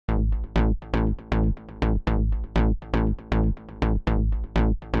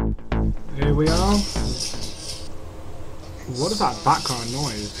Here we are. What is that background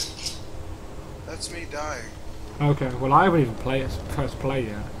noise? That's me dying. Okay, well I haven't even pressed play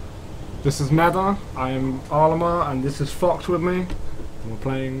yet. This is Nether, I am Arlemar, and this is Fox with me. And we're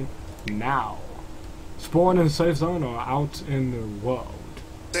playing now. Spawn in safe zone or out in the world?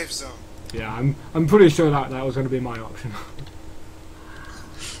 Safe zone. Yeah, I'm pretty sure that was going to be my option.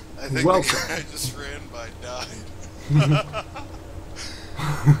 I think Welcome. the guy just ran by died.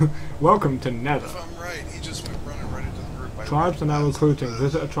 Welcome to Nether. If I'm right, he just went running right into the group. Tribes are now recruiting.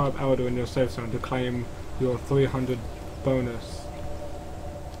 Visit a tribe elder in your safe zone to claim your 300 bonus.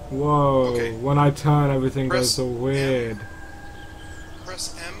 Whoa, Okay. when I turn everything Press goes so weird.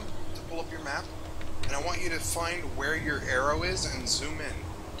 Press M to pull up your map, and I want you to find where your arrow is and zoom in.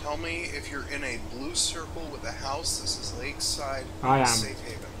 Tell me if you're in a blue circle with a house. This is Lakeside I am. Safe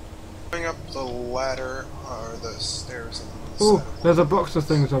Haven. Going up the ladder, or the stairs on the Oh, side of there's a box of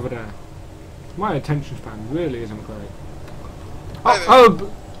things over there. My attention span really isn't great. Hi there.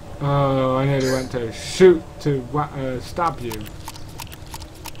 Oh, I nearly went to shoot to stab you.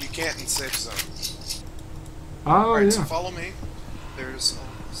 You can't in safe zone. Oh, Alright, yeah. so follow me. There's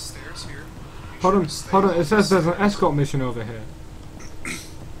stairs here. Hold on, it says there's an escort mission over here.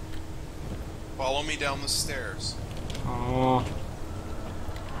 Follow me down the stairs. Oh,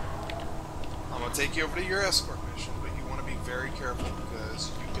 I'm gonna take you over to your escort mission, but you want to be very careful because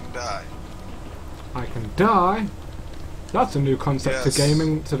you can die. I can die? That's a new concept Yes.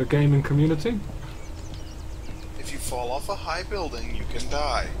 to the gaming community. If you fall off a high building, you can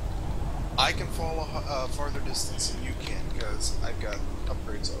die. I can fall a farther distance than you can because I've got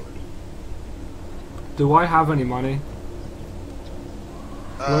upgrades already. Do I have any money?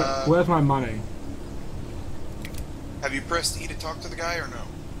 Where's my money? Have you pressed E to talk to the guy or no?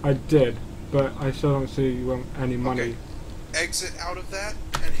 I did, but I still don't see any money. Okay. Exit out of that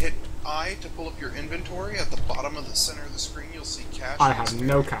and hit I to pull up your inventory. At the bottom of the center of the screen, you'll see cash. I and have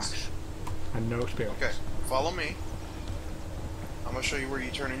no experience. cash and no experience. Okay, follow me. I'm gonna show you where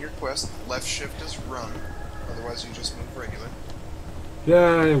you turn in your quest. Left shift is run. Otherwise, you just move regular.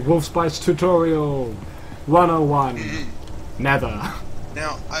 Yay, Wolf Spice tutorial 101. Nether.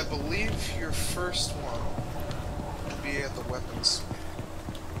 Now, I believe your first one will be at the weapons.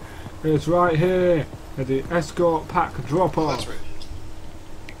 It's right here at the escort pack drop Oh, off. that's right.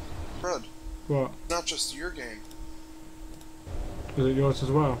 Brud, What? it's not just your game. Is it yours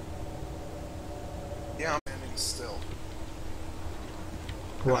as well? Yeah, I'm standing still.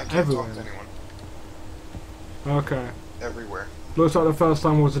 And I What? can't Everywhere? talk to anyone. Okay. Everywhere. Looks like the first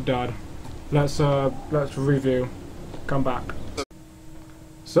time was a dud. Let's review. Come back.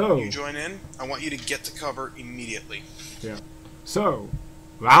 So. You join in. I want you to get to cover immediately. Yeah. So.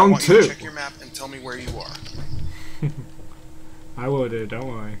 I Round want you to 2. check your map and tell me where you are. I will do, don't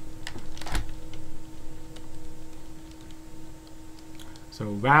worry. So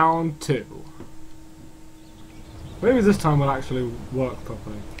round 2. Maybe this time will actually work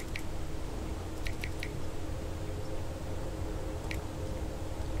properly.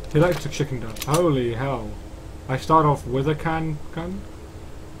 He likes the chicken dance. Holy hell. I start off with a gun?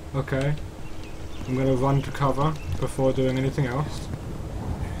 Okay. I'm gonna run to cover before doing anything else.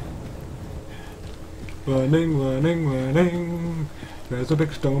 Running, running, running. There's a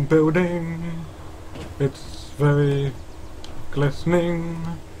big stone building. It's very glistening.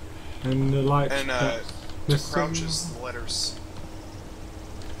 And the light And, missing. crouch is the letters.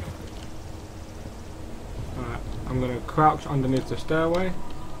 Alright, I'm gonna crouch underneath the stairway.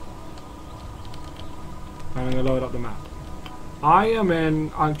 And I'm gonna load up the map.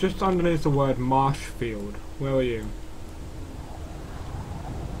 I'm just underneath the word Marshfield. Where are you?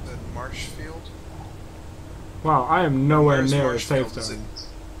 The Marshfield? Wow, I am nowhere Where's near a safe Marshfield? zone.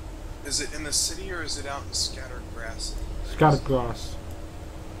 Is it in the city or is it out in scattered grass? Scattered grass.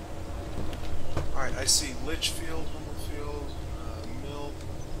 Alright, I see Litchfield, Humblefield, Mill,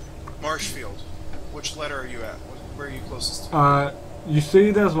 Marshfield. Which letter are you at? Where are you closest to? You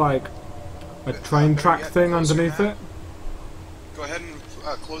see there's like a train better track yet, thing close your underneath map. it? Go ahead and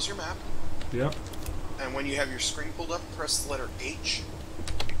close your map, Yep. and when you have your screen pulled up, press the letter H.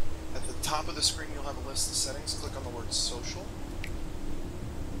 At the top of the screen, you'll have a list of settings. Click on the word social.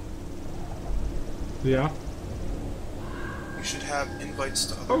 Yeah. You should have invites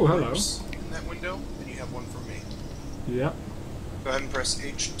to other Oh, hello. groups in that window, and you have one from me. Yep. Go ahead and press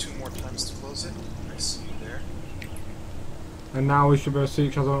H 2 more times to close it. I see you there. And now we should be able to see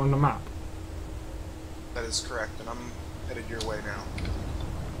each other on the map. That is correct, and I'm headed your way now.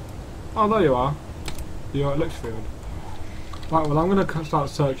 Oh, there you are. You're at Litchfield. Right, well I'm gonna start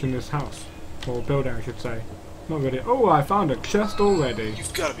searching this house. Or building, I should say. Not really. Oh, I found a chest already.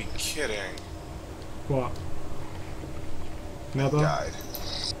 You've got to be kidding. What? Nether? Died.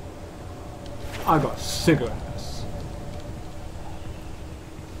 I got cigarettes.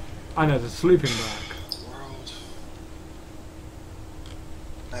 I know, the sleeping bag. World.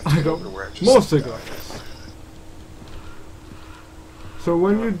 I got more cigarettes. So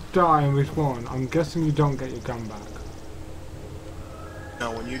when you die and respawn, I'm guessing you don't get your gun back.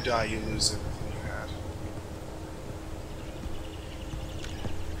 No, when you die, you lose everything you had.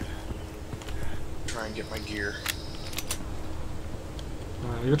 Try and get my gear.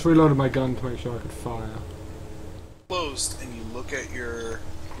 I just reloaded my gun to make sure I could fire. Closed, and you look at your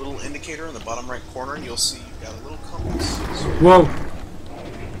little indicator in the bottom right corner, and you'll see you've got a little compass. So Whoa!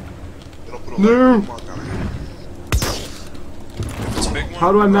 it'll put a No! little mark on it. It's a big one.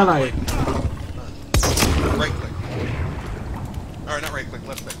 How do I melee? Right click. Alright, not right click,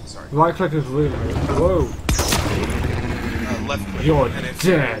 left click, sorry. Right click is reload. Whoa! Left click. You're and if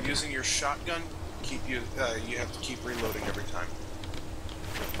dead. you're using your shotgun, you have to keep reloading every time.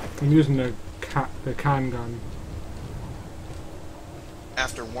 I'm using the can gun.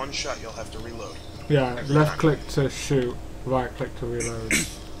 After one shot, you'll have to reload. Yeah, Every left time. click to shoot, right click to reload.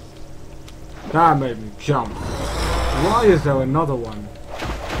 That made me jump. Why is there another one?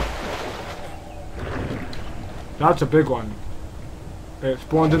 That's a big one. It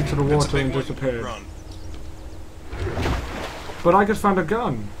spawned into the That's a water big and one. disappeared. Run. But I just found a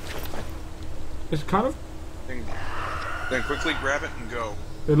gun. It's kind of... Then quickly grab it and go.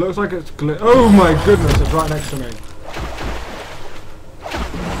 It looks like it's oh my goodness, it's right next to me.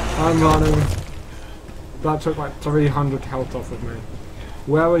 I'm running. That took like 300 health off of me.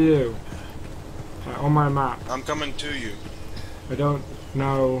 Where are you? Right, on my map. I'm coming to you. I don't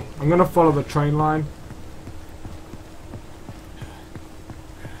know. I'm gonna follow the train line.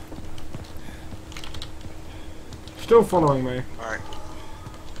 Still following me. Alright.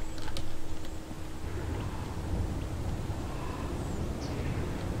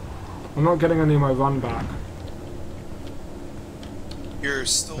 I'm not getting any of my run back. You're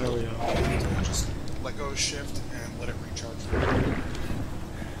still There we are. just let go of shift and let it recharge. Running.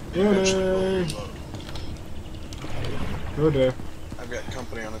 Eventually will reload. Oh dear. I've got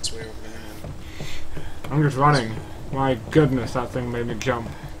company on its way over there. I'm just running. My goodness, that thing made me jump.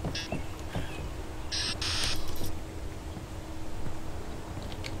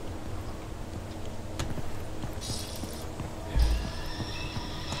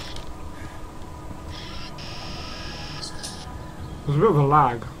 There's a bit of a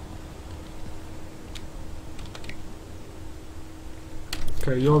lag.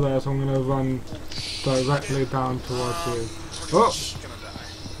 Okay, you're there, so I'm gonna run directly down towards you. Oh! Gonna die.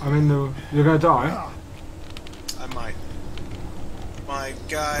 I'm in the... You're gonna die? I might. My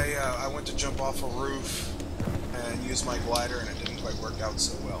guy, I went to jump off a roof and use my glider, and it didn't quite work out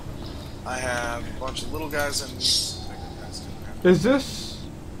so well. I have a bunch of little guys and bigger guys. Is this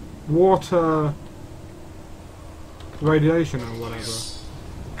water radiation or whatever?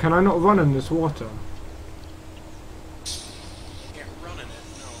 Can I not run in this water? You can't run in it.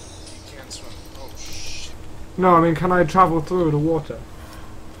 No, you can't swim. Oh shit. No, I mean, can I travel through the water?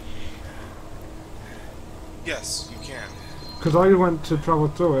 Yes, you can. Because I went to travel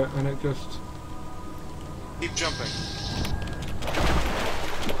through it and it just... Keep jumping.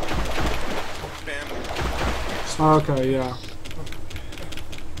 Bam. Oh, okay, yeah.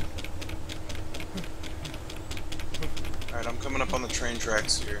 Alright, I'm coming up on the train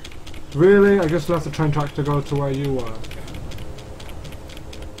tracks here. Really? I just left the train track to go to where you were.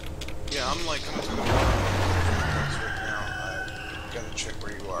 Yeah, I'm like coming through the water right now. I gotta check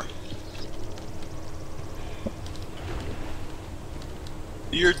where you are.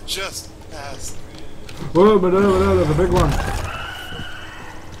 You're just past me. Whoa, but there's a big one.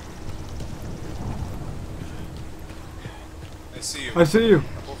 I see you. I see you.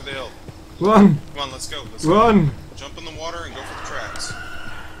 Up over the hill. Run! Come on, let's go. Let's Run! go. Jump in the water and go for the tracks.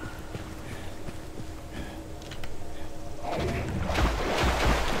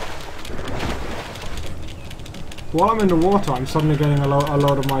 While I'm in the water, I'm suddenly getting a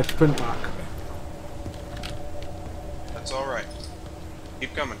load of my sprint back. That's alright.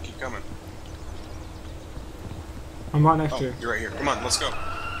 Keep coming, keep coming. I'm right next Oh, to you. you're right here. Come on, let's go.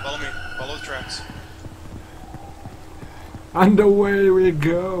 Follow me. Follow the tracks. And away we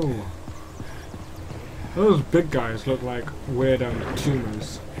go! Those big guys look like weird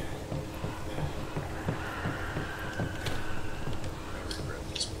tumors.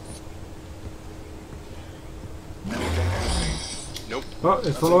 Nope. Oh,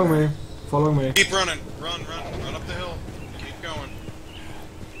 it's following me. Following me. Keep running. Run up the hill. Keep going.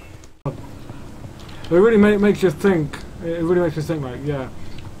 It really makes you think. It really makes you think like, yeah,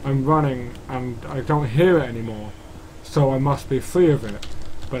 I'm running and I don't hear it anymore, so I must be free of it,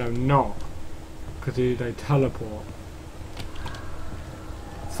 but I'm not, because they teleport.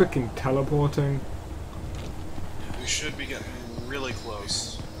 Freaking teleporting. We should be getting really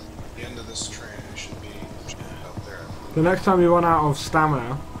close. At the end of this train, we should be out there. The next time you run out of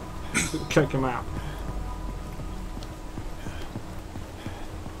stamina, check your map.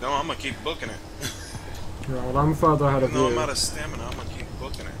 No, I'm gonna keep booking it. Yeah, well, I'm further ahead of Even though I'm you. out of stamina, I'm gonna keep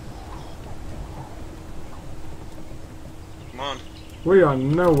booking it. Come on. We are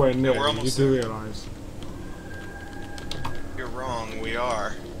nowhere near, we're you almost do there. realise. You're wrong, we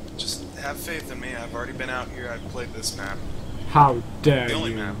are. Just have faith in me, I've already been out here, I've played this map. How dare The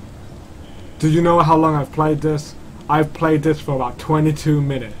only you? map. Do you know how long I've played this? I've played this for about 22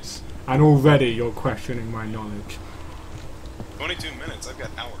 minutes, and already you're questioning my knowledge. 22 minutes, I've got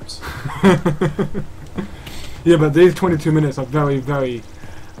hours. Yeah, but these 22 minutes are very, very,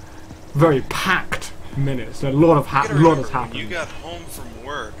 very packed minutes. There's a lot of You gotta lot remember, has happened. when you got home from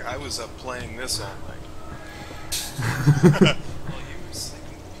work, I was up playing this all night. While you were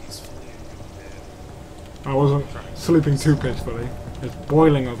sleeping peacefully in your bed. I wasn't sleeping too peacefully. It's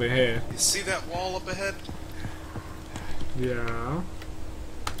boiling over here. You see that wall up ahead? Yeah.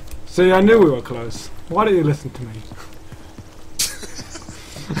 See, I knew we were close. Why didn't you listen to me?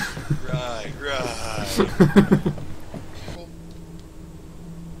 Right.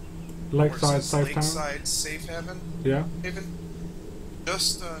 Lakeside Safe Town? Lakeside Safe Haven? Yeah.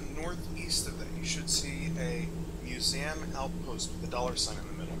 Just northeast of that, you should see a museum outpost with a $sign in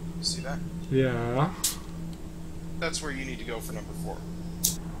the middle. You see that? Yeah. That's where you need to go for number 4.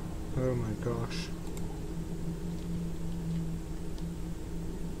 Oh my gosh.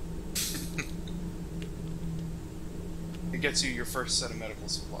 It gets you your first set of medical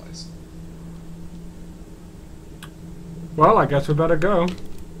supplies. Well, I guess we better go.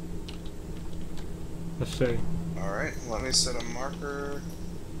 Let's see. Alright, let me set a marker.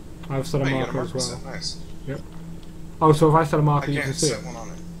 I've set a Oh, you got marker a as marker well. set? Nice. Yep. Oh, so if I set a I marker, you can can't see set it. one on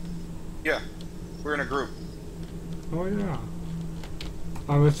it. Yeah, we're in a group. Oh yeah.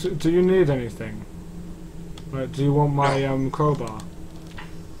 Do you need anything? Like, do you want my crowbar?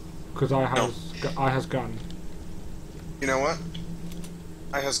 Because I has gun. You know what?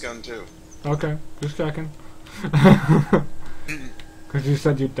 I has gun too. Okay, just checking. Because you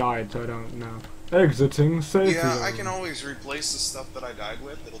said you died, so I don't know. Exiting safety Yeah, zone. I can always replace the stuff that I died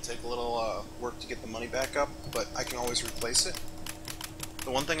with. It'll take a little work to get the money back up, but I can always replace it.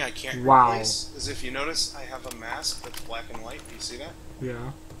 The one thing I can't replace is, if you notice, I have a mask that's black and white. Do you see that?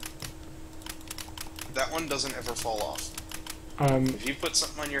 Yeah. That one doesn't ever fall off. If you put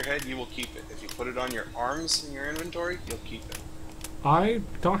something on your head, you will keep it. If you put it on your arms in your inventory, you'll keep it. I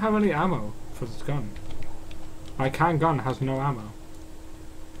don't have any ammo for this gun. My gun has no ammo.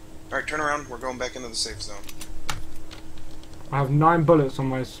 Alright, turn around. We're going back into the safe zone. I have 9 bullets on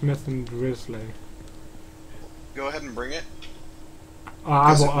my Smith and Grizzly. Go ahead and bring it.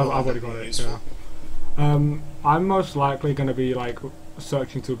 I've already got it, yeah. I'm most likely going to be like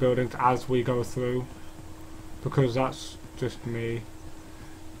searching through buildings as we go through, because that's just me.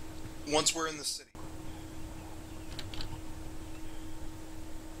 Once we're in the city.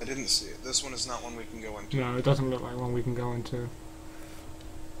 I didn't see it. This one is not one we can go into. No, it doesn't look like one we can go into.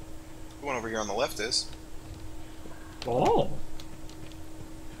 The one over here on the left is. Oh!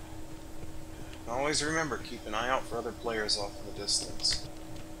 Always remember, keep an eye out for other players off in the distance.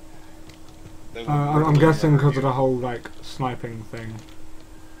 I'm guessing because of the whole, like, sniping thing.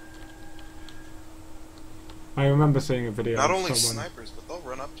 I remember seeing a video Not of only someone... snipers, but they'll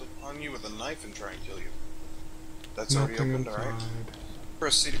run up on you with a knife and try and kill you. That's already opened, alright?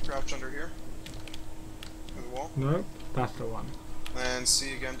 Press C to crouch under here. Through the wall. Nope, that's the one. And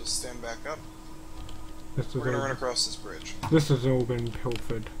C again to stand back up. We're gonna run across this bridge. This has all been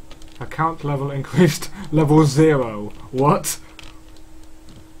pilfered. Account level increased level 0. What?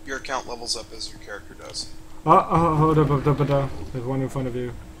 Your account levels up as your character does. Hold up, there's one in front of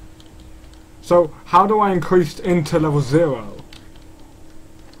you. So, how do I increase into level 0?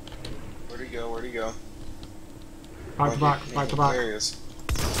 Where'd he go? Where'd he go? Back to back, back to back. There he is.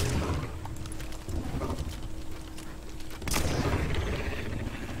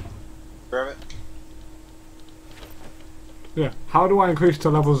 Grab it. Yeah, how do I increase to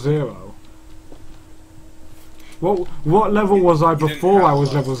level 0? What level was I before I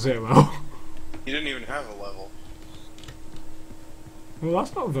was level 0? You didn't even have a level. Well,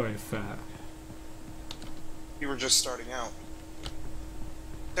 that's not very fair. You were just starting out.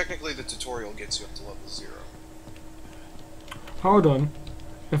 Technically, the tutorial gets you up to level 0. Hold on.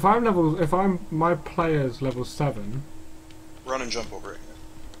 if my player's level 7, Run and jump over it.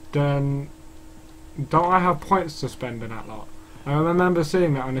 then don't I have points to spend in that lot? I remember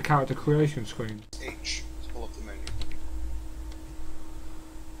seeing that on the character creation screen. H. Pull up the menu.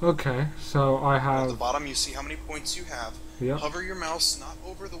 Okay, so I At the have. bottom, you see how many points you have. Yep. Hover your mouse not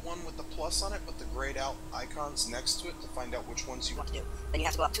over the one with the plus on it, but the grayed out icons next to it to find out which ones you want to do. Then you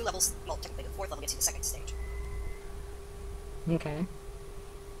have to go up 2 levels. Well, technically the 4th level gets you the 2nd stage. Okay.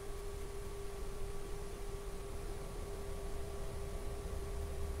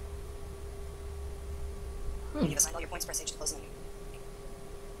 You've assigned all your points, press H to close the menu.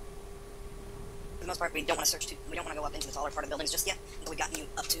 For the most part, we don't want to we don't want to go up into the taller part of the buildings just yet until we've gotten you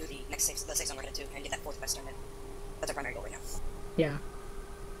up to the next safe zone we're headed to and get that 4th quest turned in. That's our primary goal right now. Yeah.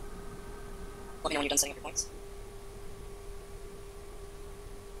 Let me know when you're done setting up your points.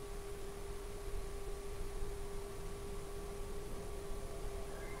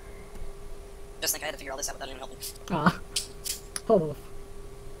 Just think I had to figure all this out without anyone helping. Ah. Oh.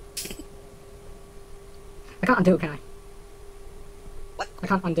 I can't undo, can I? What? I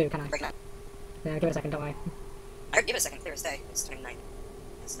can't undo, can I? Break 9. Yeah, give it a second, don't I? Alright, give it a second. Clear as day. It's turning 9.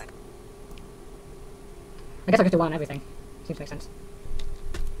 It's 9. I guess I could do one on everything. Seems to make sense.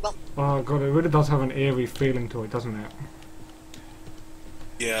 Well. Oh god, it really does have an eerie feeling to it, doesn't it?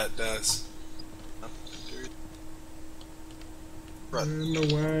 Yeah, it does. Right. In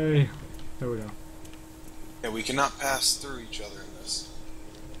the way. There we go. Yeah, we cannot pass through each other in this.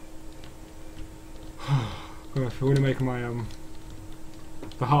 Gosh, I want to make my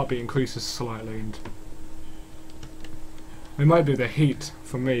the heartbeat increases slightly, and it might be the heat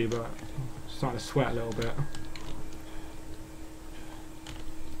for me, but I'm starting to sweat a little bit.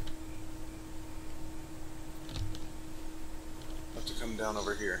 Have to come down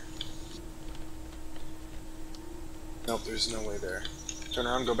over here. Nope, there's no way there. Turn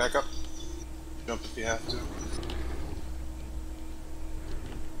around, go back up. Jump if you have to.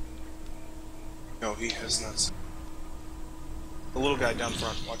 No, he has not. The little guy down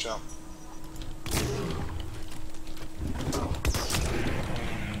front, watch out.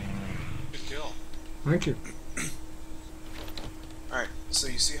 Good kill. Thank you. Alright, so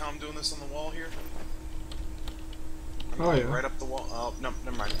you see how I'm doing this on the wall here? I'm Oh, going yeah. right up the wall. Oh, no,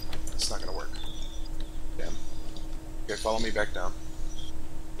 never mind. It's not gonna work. Damn. Okay, follow me back down.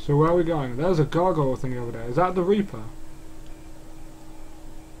 So where are we going? There's a gargoyle thing over there. Is that the Reaper?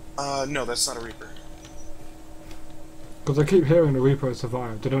 No, that's not a Reaper. Because I keep hearing the Reaper has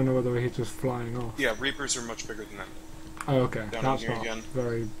survived. I don't know whether he's just flying off. Yeah, Reapers are much bigger than that. Oh, okay. Down That's here not again.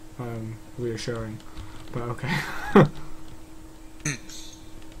 very reassuring. But okay.